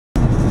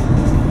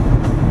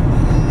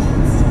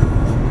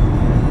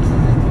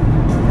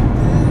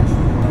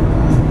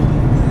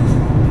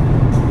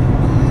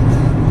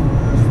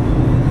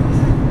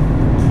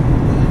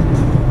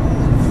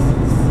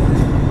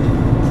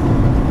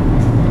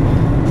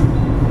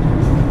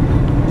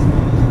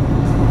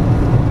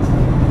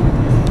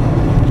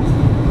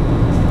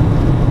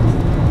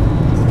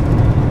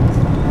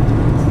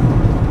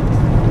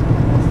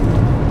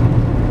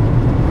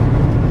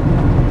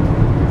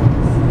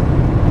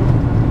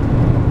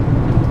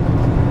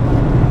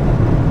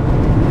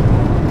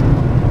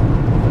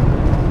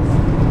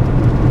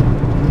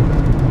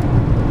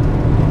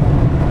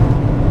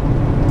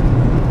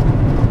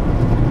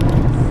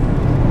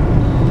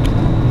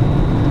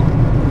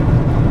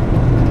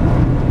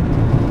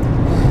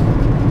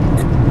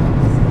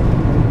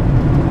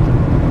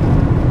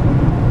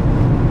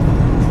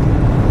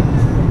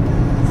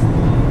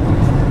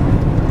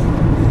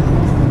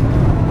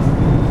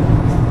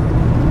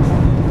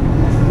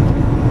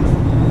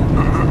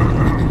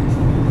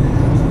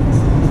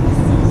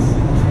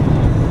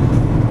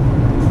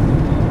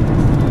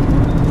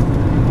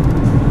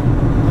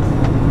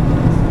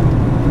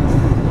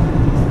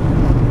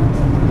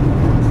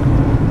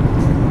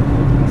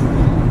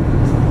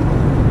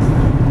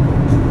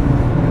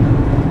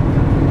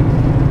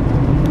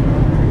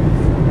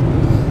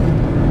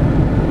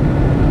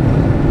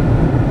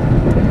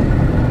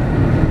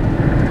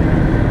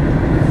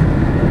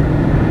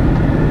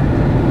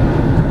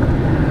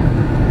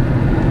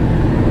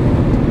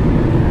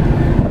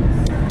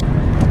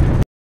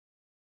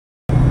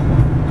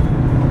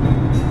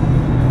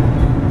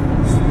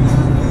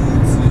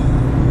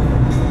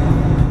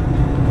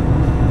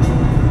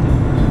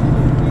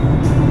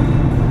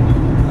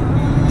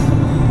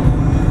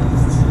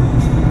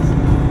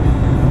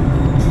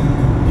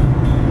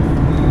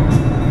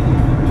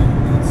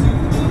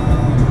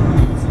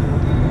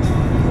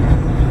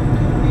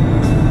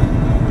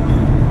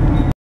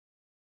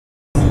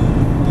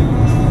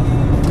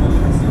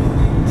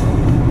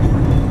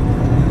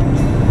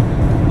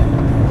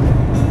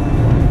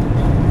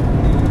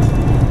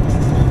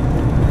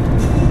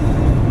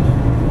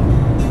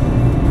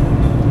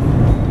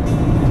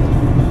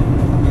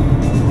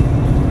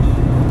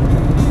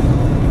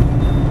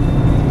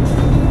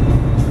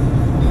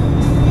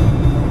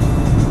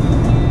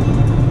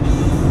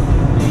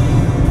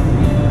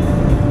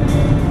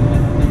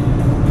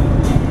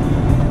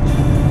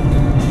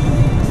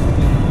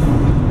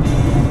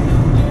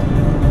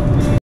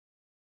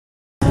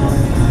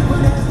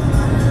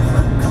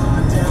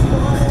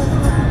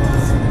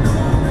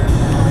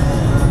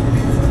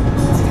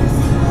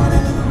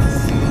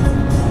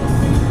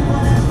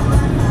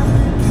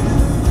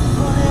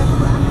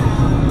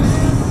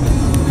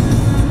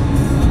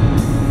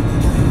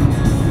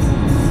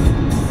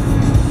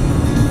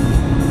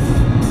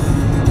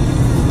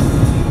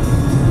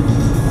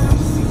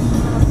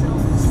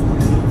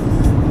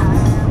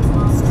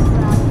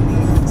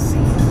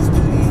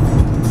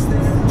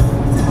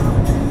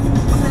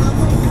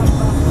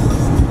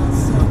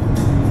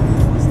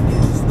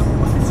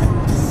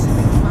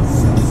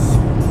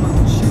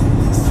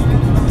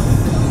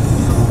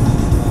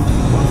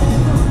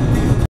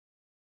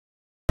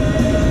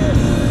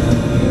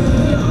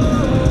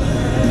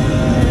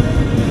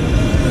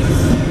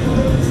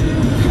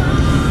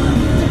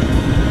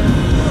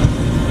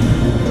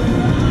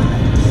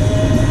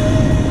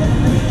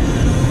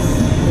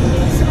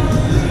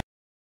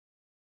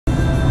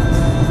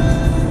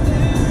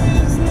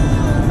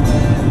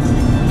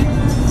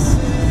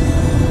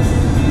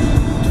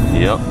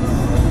Yep.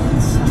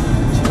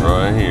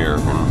 Right here.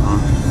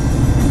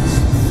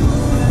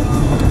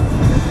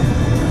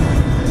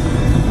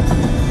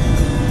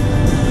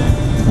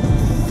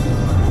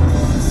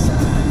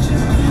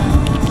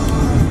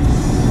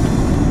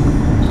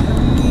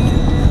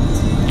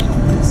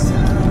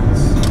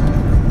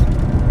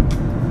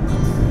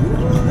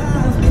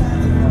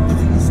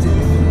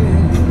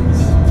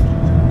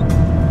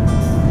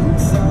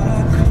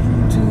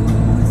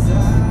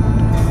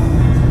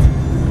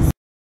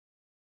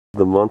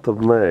 The month of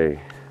May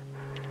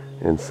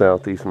in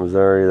southeast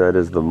Missouri, that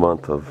is the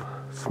month of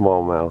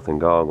smallmouth and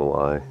goggle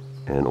eye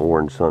and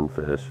orange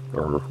sunfish,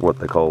 or what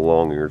they call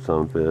long-eared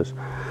sunfish.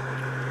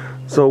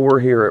 So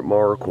we're here at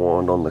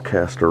Marquand on the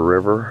Castor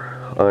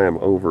River. I am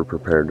over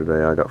prepared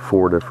today. I got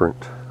 4 different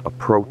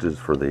approaches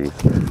for these.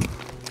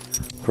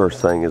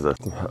 First thing is a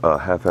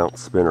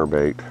half-ounce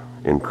spinnerbait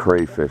in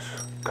crayfish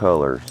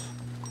colors.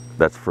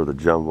 That's for the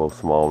jumbo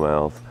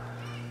smallmouth.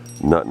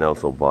 Nothing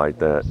else will bite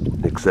that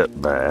except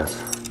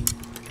bass.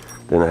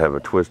 Then I have a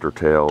twister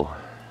tail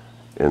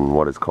in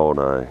what is called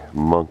a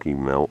monkey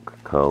milk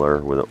color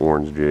with an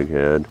orange jig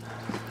head.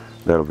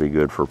 That'll be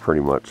good for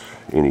pretty much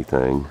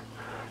anything.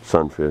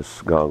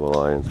 Sunfish, goggle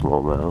eye, and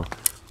smallmouth.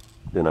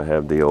 Then I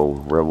have the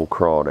old Rebel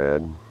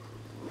crawdad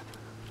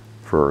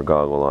for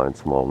goggle eye and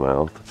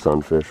smallmouth,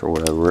 sunfish or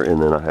whatever.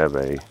 And then I have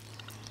a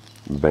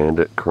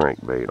bandit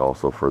crankbait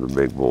also for the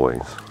big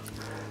boys.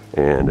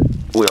 And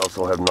we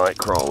also have night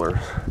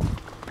crawlers.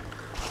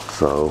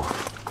 So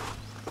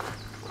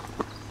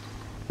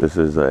this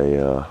is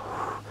a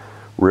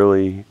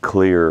really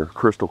clear,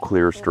 crystal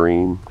clear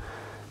stream.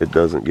 It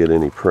doesn't get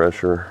any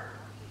pressure.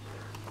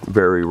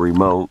 Very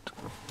remote.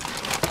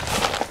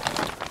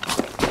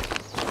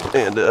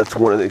 And that's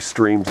one of these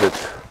streams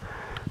that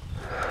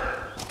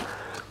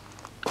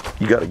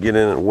you got to get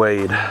in and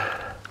wade. A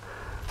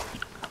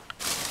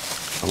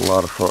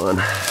lot of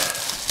fun.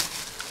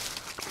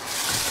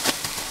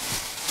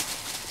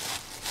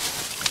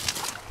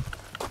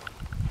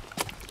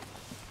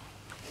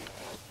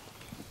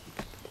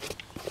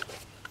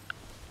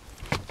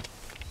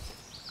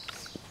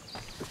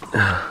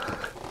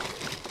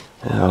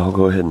 I'll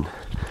go ahead and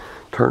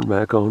turn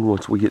back on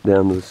once we get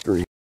down to the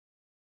stream.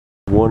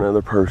 One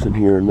other person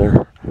here and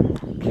there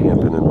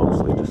camping and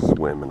mostly just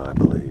swimming, I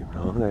believe.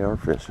 Oh, they are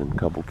fishing, a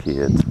couple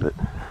kids, but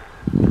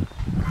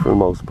for the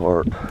most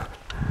part,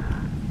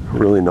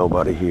 really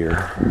nobody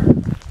here.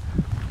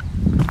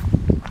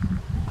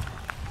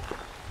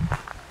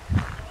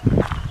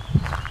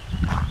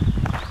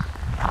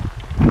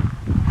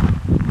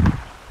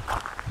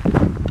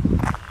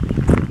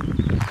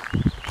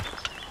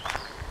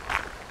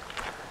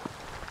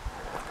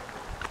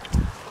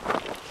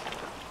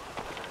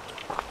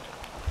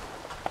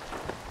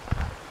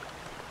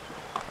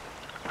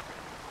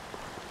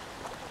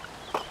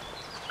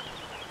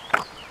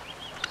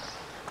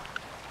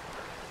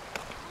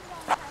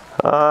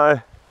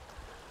 Hi.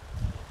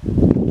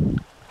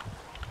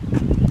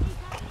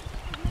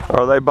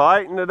 Are they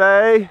biting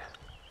today?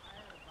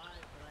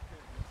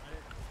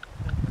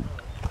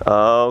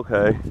 Oh,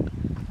 okay.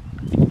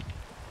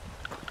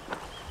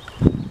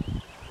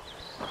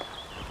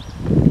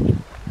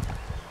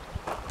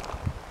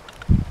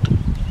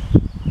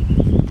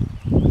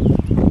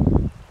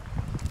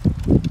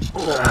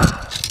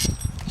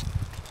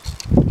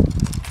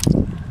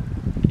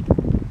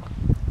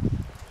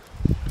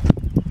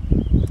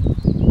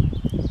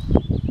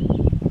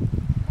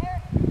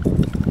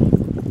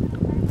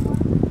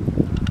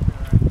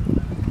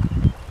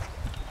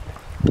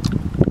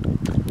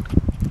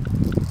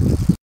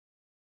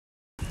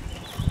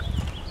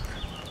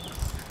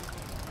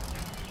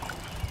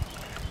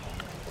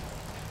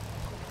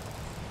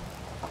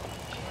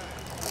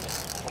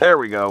 There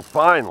we go,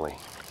 finally.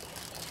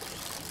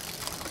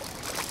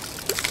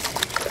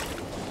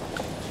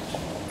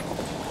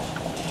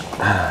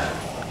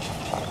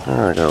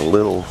 I got a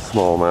little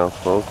smallmouth,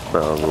 folks,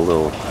 about a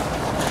little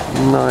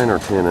 9 or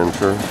 10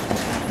 incher.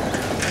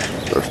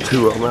 There's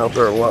 2 of them out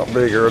there a lot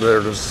bigger.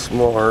 They're just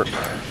smart,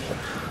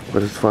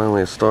 but it's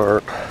finally a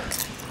start.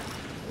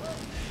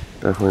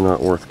 Definitely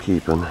not worth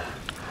keeping.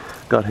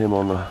 Got him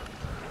on the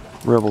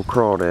Rebel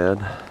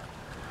crawdad.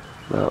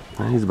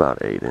 He's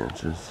about 8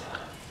 inches.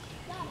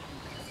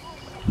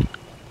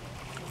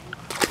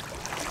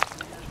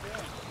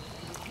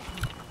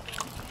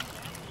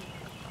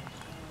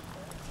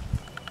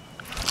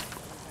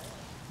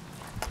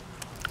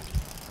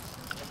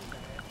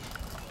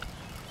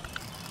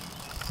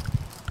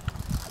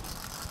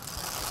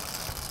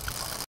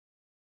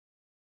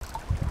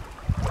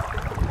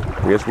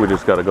 I guess we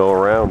just got to go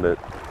around it.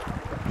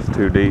 It's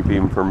too deep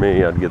even for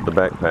me. I'd get the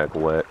backpack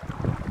wet.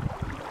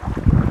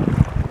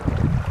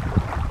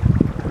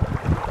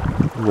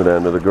 Go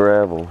down to the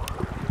gravel.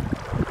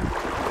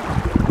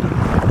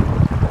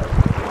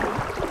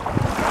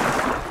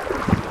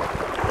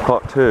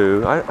 Caught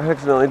 2. I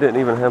accidentally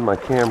didn't even have my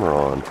camera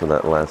on for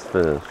that last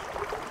fish.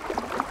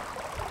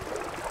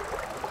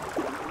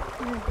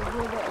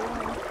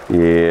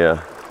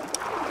 Yeah.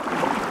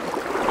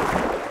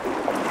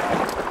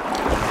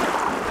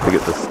 I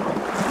get the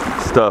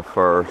stuff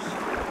first.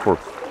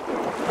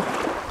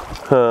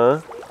 Huh?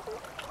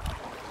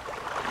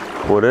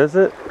 What is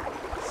it?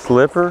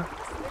 Slipper?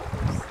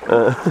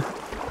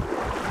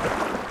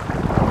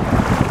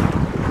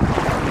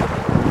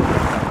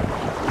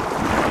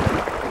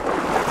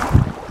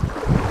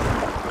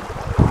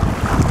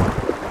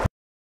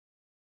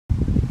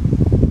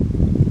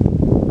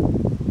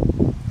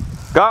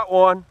 Got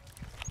one.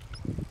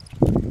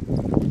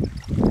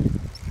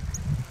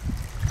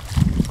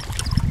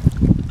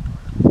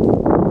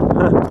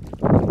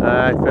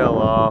 I fell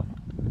off.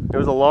 It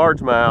was a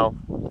largemouth.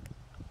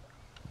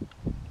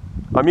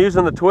 I'm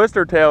using the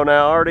twister tail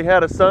now. I already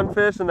had a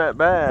sunfish and that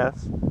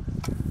bass.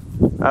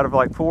 Out of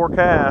like 4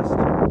 casts,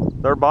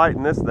 they're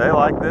biting this. They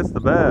like this the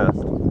best.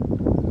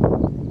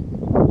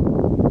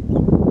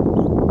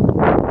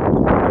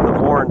 There's an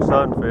orange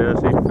sunfish.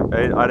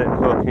 I didn't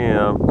hook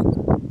him.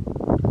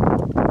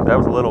 That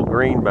was a little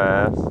green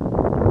bass.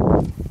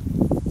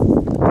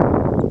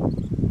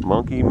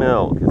 Monkey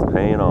milk is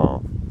paying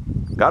off.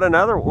 Got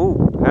another.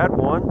 Ooh, had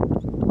one.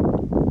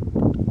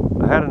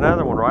 I had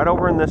another one right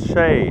over in this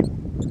shade.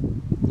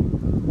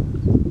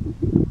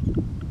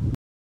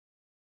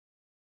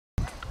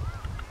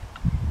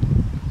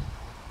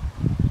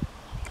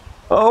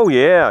 Oh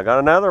yeah, I got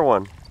another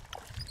one.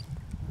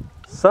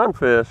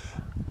 Sunfish.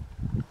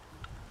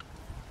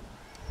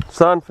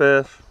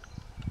 Sunfish.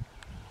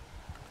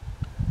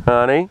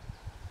 Honey.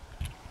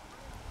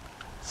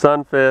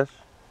 Sunfish.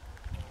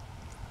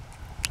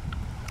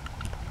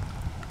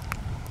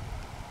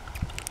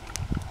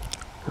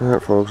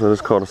 Alright folks, I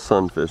just caught a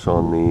sunfish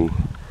on the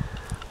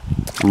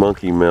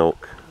monkey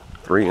milk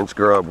 3-inch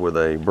grub with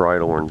a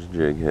bright orange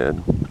jig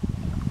head.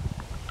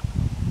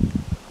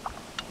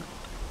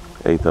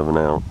 1/8 of an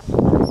ounce.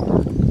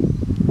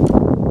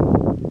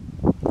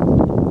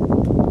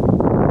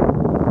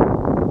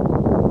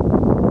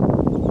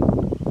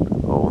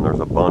 Oh, and there's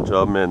a bunch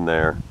of them in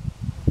there.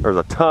 There's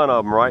a ton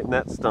of them right in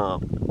that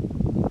stump.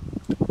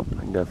 I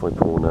can definitely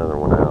pull another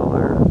one out of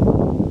there.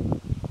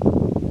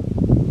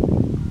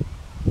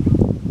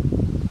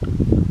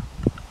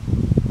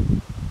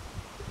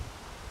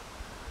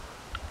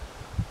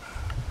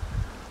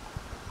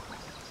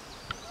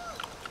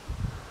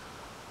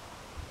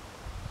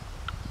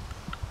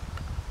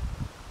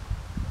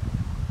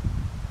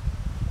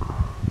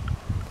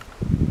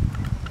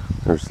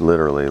 There's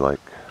literally like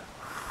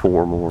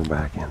 4 more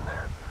back in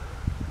there.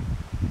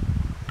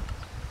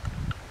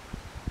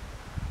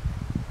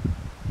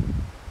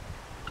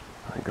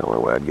 I think the only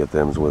way I'd get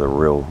them is with a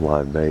real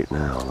live bait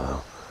now,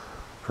 though.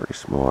 Pretty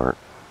smart.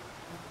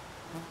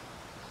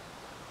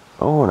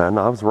 Oh, and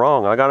I was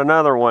wrong. I got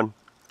another one.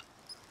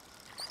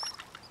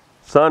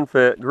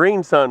 Sunfish,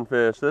 green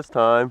sunfish this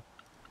time.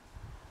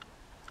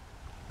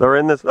 They're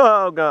in this,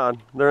 oh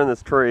God, they're in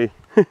this tree.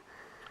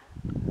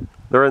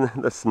 They're in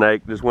the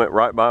snake, just went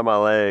right by my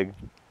leg.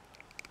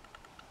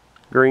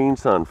 Green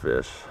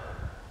sunfish.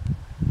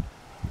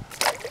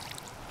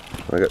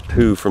 I got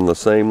 2 from the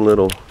same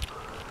little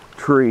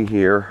tree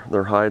here.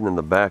 They're hiding in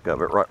the back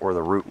of it, right where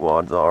the root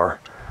wads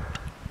are.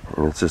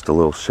 And it's just a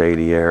little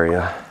shady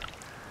area.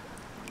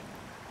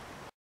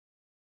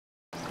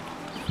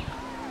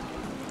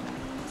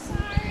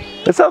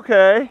 It's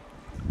okay.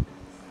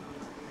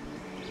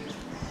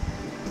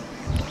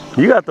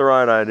 You got the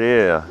right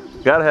idea.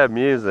 Gotta have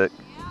music.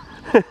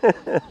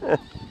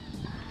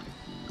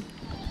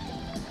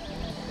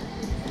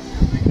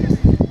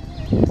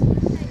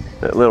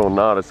 That little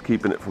knot is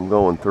keeping it from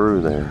going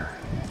through there.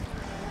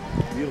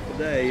 Beautiful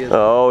day, isn't it?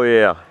 Oh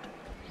yeah.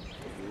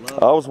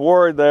 I was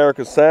worried there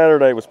because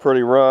Saturday was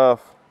pretty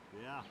rough.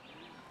 Yeah.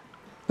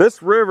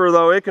 This river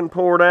though, it can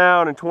pour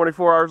down and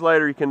 24 hours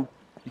later you can't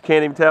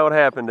even tell what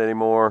happened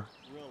anymore.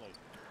 Really?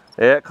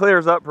 Yeah, it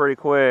clears up pretty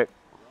quick.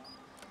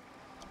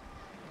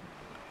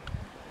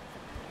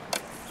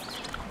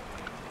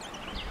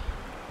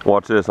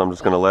 Watch this, I'm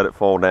just gonna let it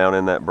fall down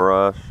in that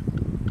brush.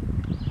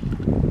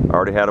 I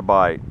already had a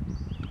bite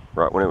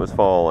right when it was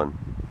falling.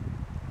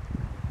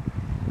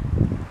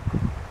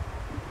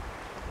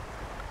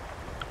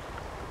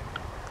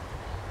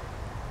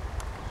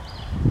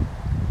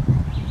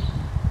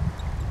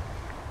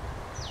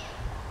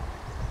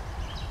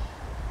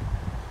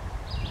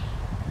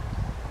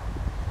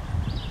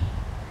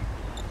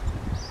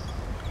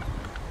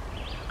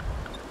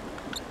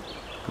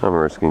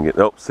 I'm just gonna get,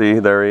 oh, see,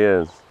 there he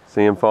is.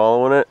 See him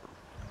following it?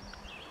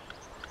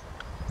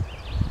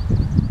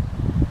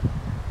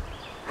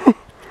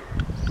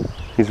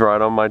 He's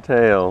right on my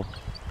tail.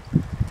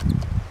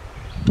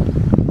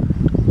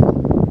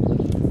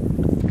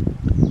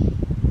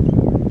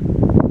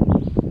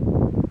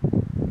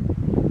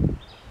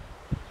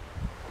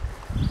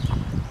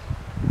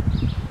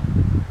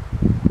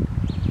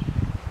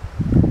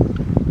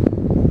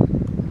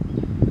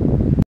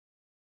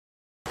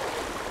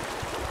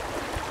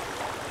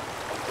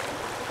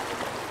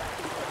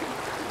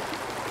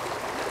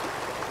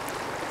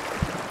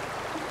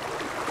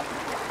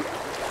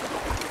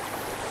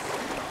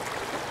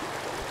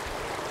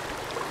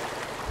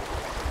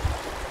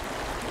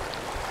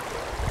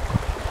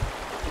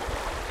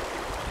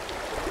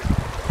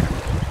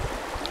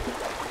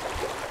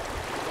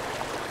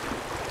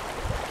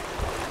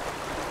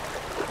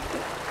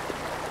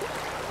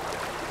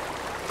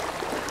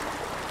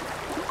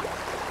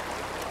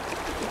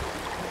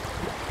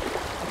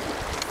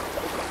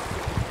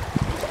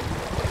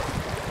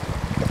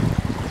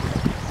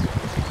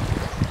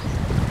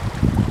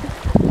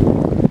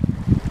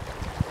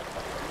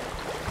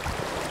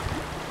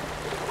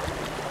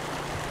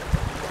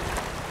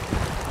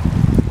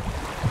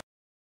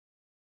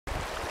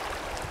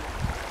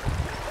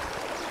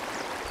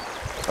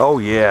 Oh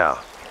yeah.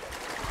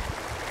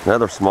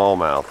 Another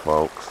smallmouth,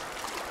 folks.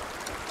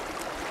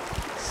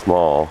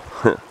 Small.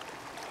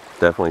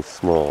 Definitely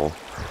small.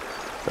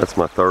 That's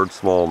my third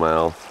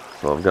smallmouth.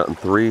 So I've gotten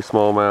 3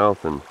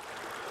 smallmouth and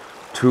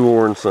 2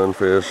 orange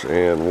sunfish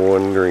and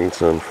 1 green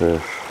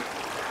sunfish.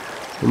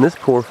 And this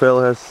poor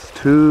fella has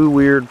 2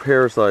 weird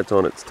parasites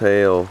on its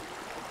tail.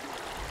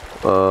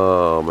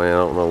 Oh man, I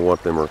don't know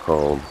what them are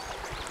called.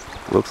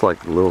 Looks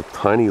like little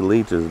tiny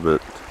leeches,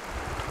 but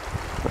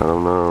I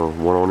don't know.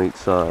 1 on each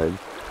side.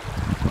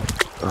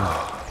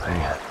 Oh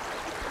man.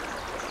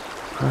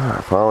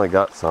 I finally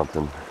got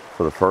something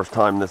for the first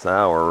time this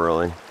hour,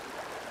 really.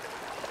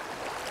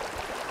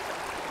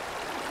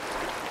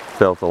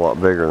 Felt a lot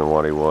bigger than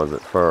what he was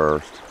at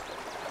first.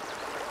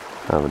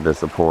 Kind of a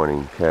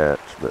disappointing catch,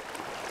 but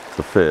it's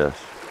a fish.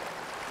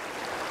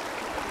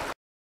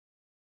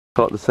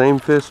 Caught the same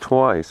fish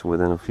twice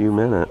within a few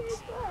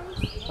minutes.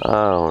 I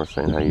don't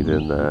understand how you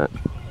did that.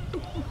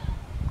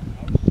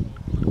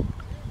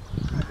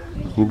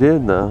 You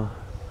did though.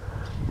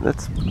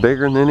 That's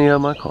bigger than any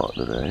of them I caught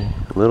today.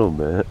 A little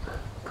bit.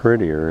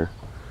 Prettier.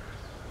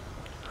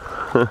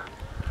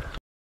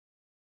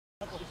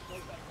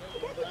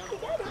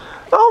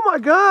 Oh my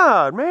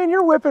God, man,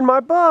 you're whipping my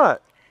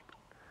butt.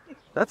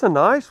 That's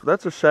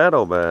a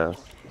shadow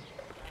bass.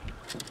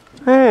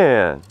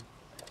 Man.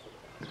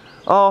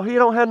 Oh, he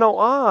don't have no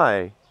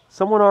eye.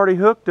 Someone already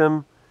hooked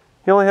him.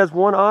 He only has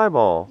 1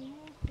 eyeball.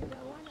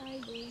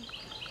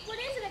 What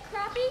is it, a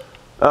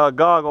crappie?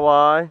 Goggle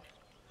eye.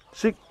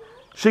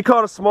 She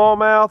caught a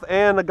smallmouth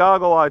and a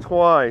goggle eye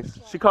twice.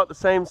 She caught the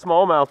same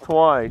smallmouth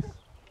twice.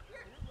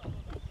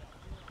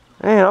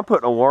 Man, I'm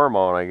putting a worm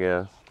on, I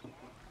guess.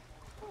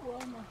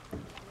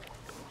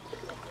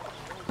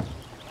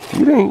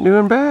 You ain't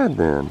doing bad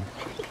then.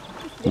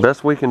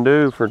 Best we can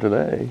do for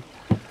today.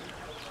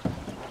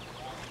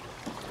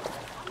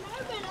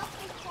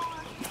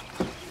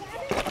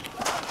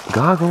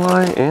 Goggle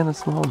eye and a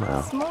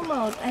smallmouth.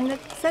 Smallmouth and the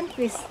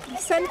sunfish. The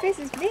sunfish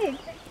is big.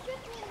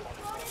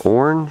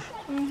 Orange?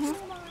 Mm-hmm.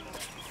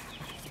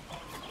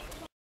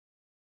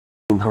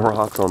 The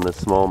rocks on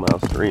this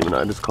smallmouth stream, and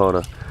I just caught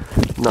a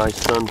nice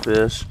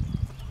sunfish.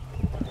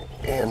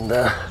 And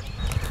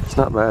it's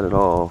not bad at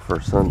all for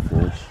a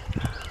sunfish.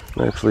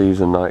 I'm actually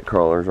using night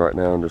crawlers right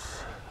now and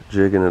just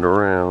jigging it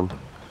around.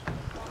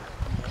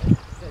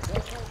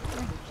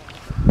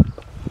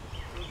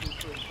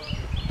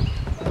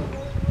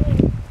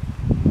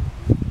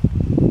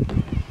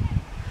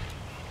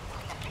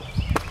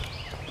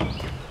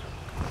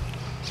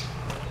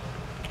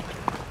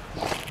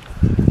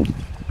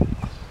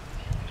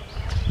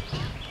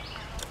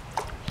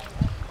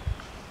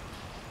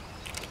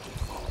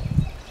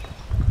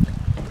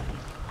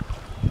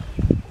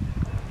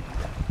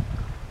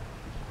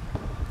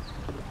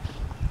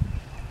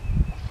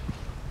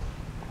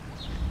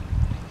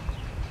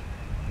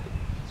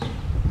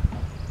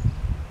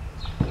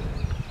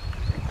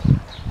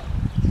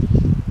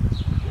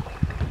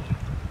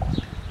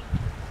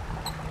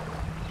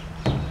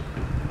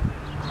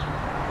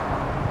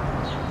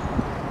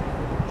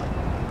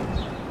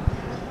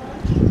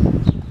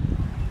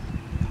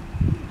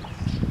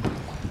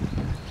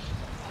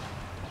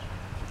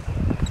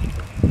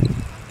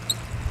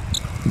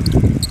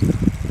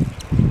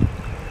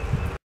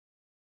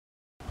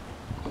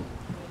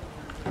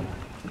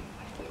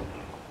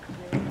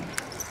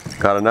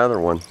 Got another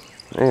one.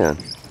 Man.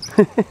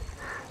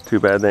 Too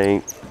bad they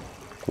ain't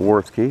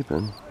worth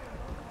keeping.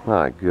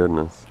 My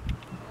goodness.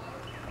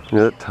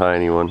 Look at that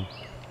tiny one.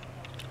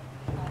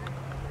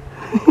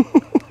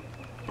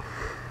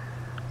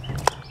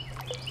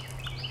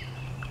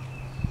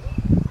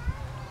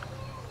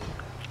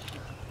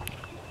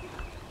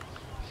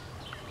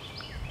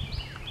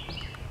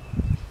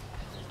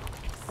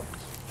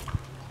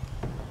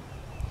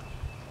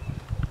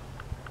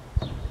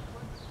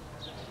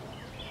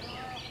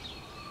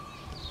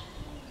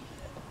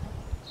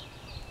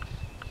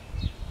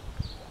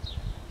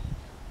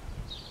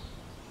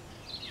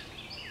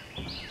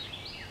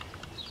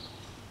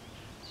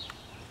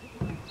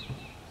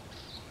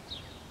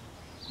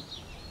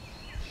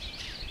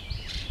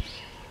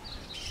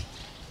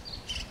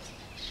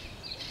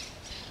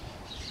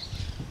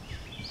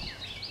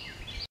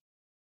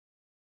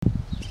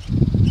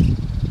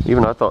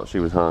 Even I thought she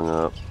was hung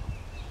up.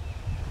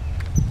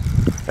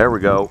 There we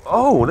go.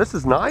 Oh, this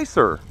is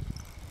nicer.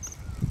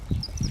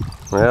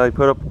 Well, he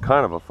put up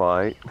kind of a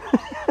fight.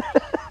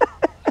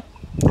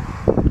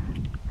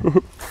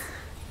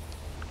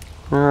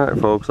 Alright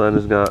folks, I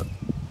just got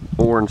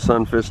orange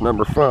sunfish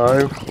number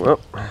 5. Well,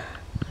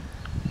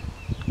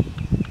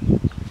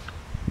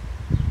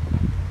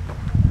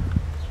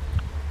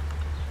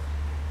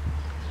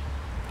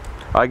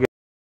 I get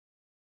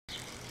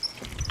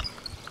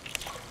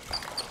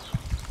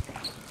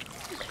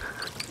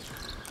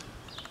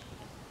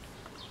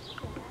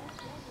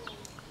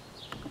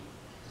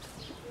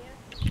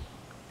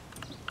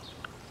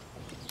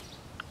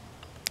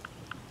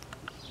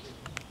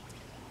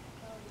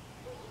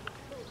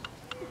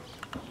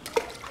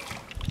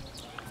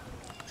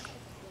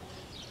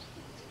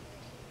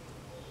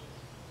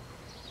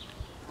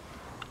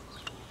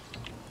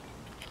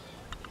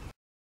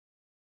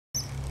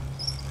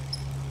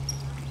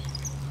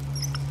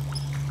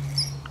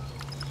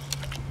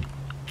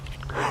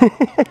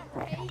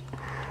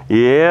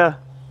Yeah.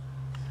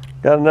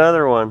 Got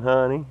another one,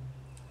 honey.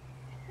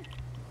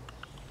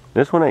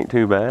 This one ain't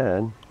too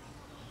bad.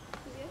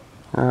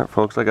 Alright,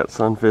 folks, I got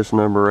sunfish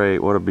number 8.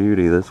 What a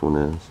beauty this one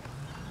is.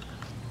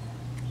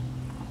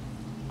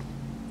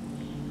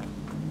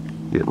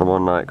 Getting the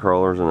one night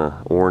crawlers and an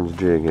orange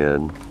jig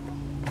head.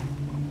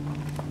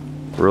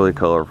 Really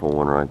colorful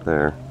one right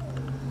there.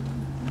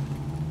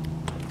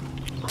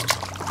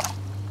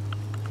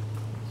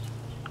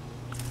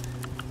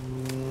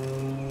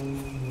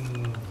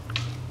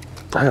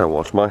 I gotta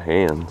wash my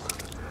hands.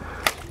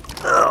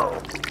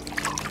 Oh.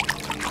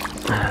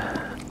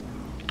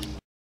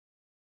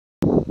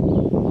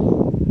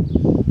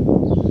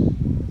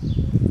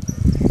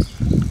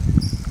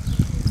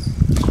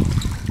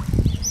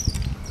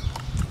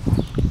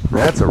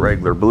 That's a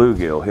regular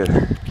bluegill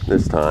hitter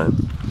this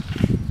time.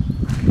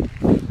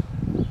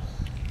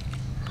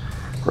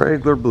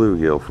 Regular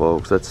bluegill,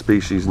 folks. That's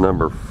species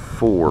number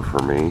 4 for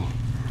me.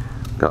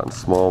 Gotten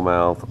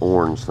smallmouth,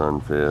 orange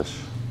sunfish,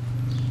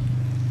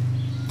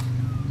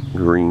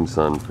 green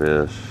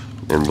sunfish,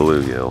 and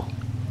bluegill.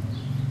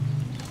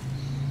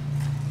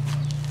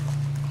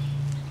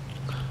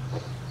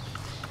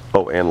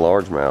 Oh, and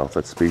largemouth.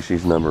 That's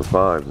species number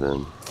 5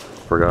 then.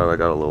 Forgot I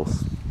got a little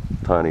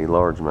tiny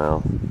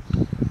largemouth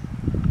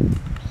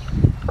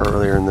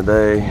earlier in the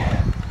day.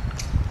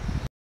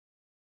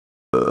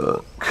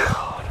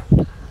 God.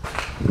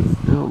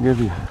 They don't give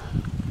you...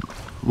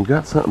 You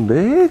got something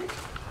big?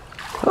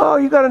 Oh,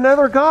 you got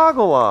another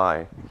goggle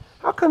eye.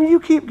 How come you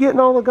keep getting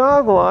all the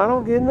goggle eye? I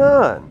don't get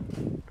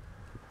none.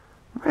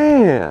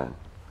 Man.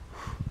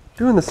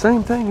 Doing the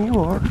same thing you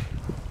are.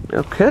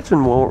 They're catching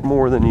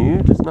more than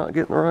you, just not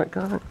getting the right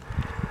kind.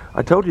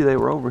 I told you they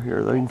were over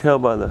here, though. You can tell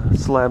by the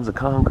slabs of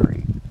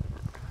concrete.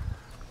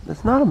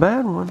 It's not a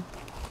bad one.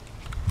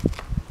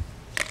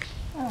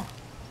 Oh.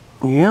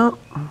 Yep.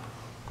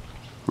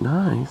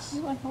 Nice.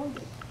 You want to hold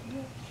it?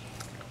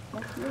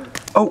 Yeah.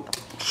 Oh,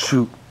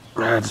 shoot.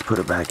 I just put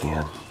it back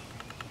in.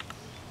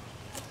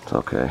 It's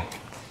okay.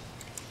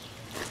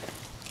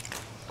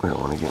 We don't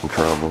want to get in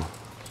trouble.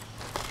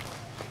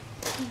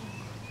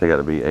 They got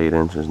to be 8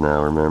 inches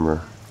now,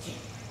 remember?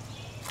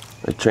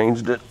 They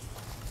changed it.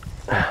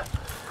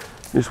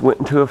 Just went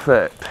into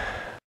effect.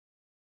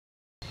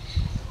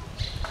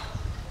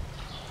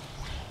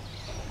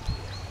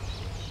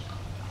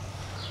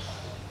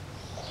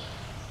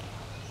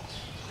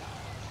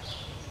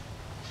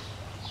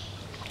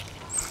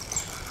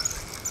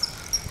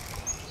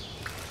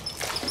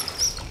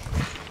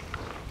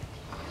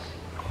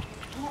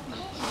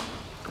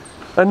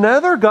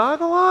 Another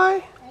goggle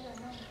eye? I don't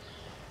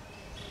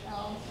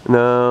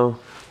know.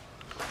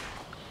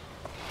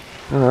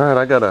 No. Alright,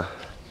 I got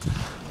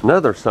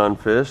another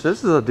sunfish.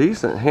 This is a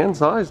decent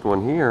hand-sized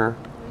one here.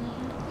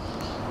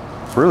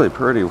 Really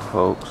pretty,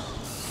 folks.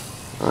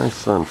 Nice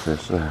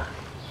sunfish there.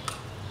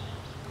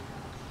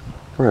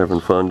 We're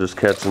having fun just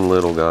catching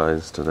little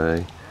guys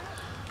today.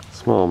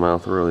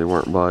 Smallmouth really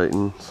weren't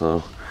biting,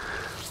 so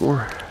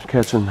we're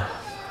catching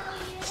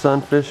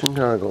sunfish and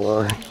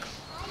goggle eye.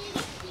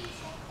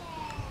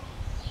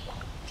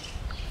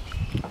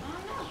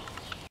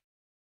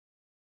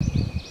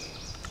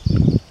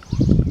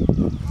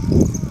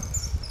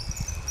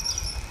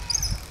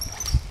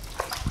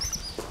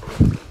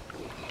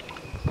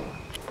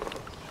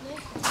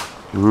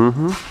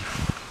 Mm-hmm.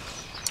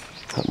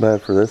 Not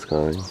bad for this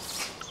kind.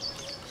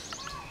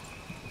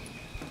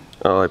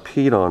 Oh, it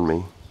peed on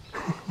me.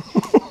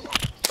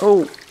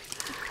 Oh!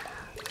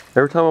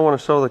 Every time I want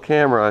to show the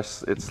camera,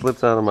 it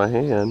slips out of my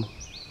hand.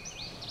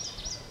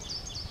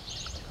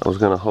 I was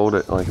going to hold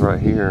it like right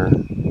here.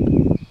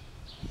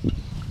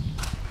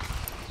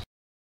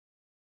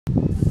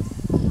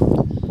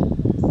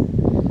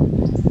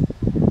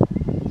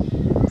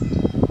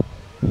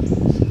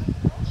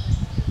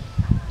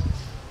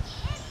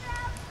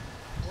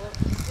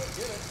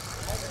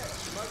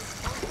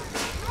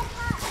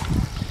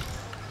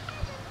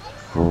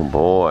 Oh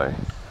boy.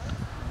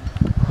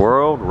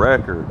 World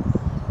record.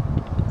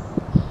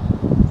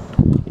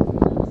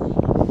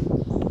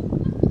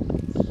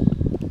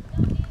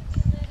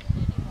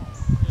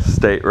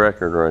 State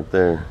record right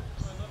there.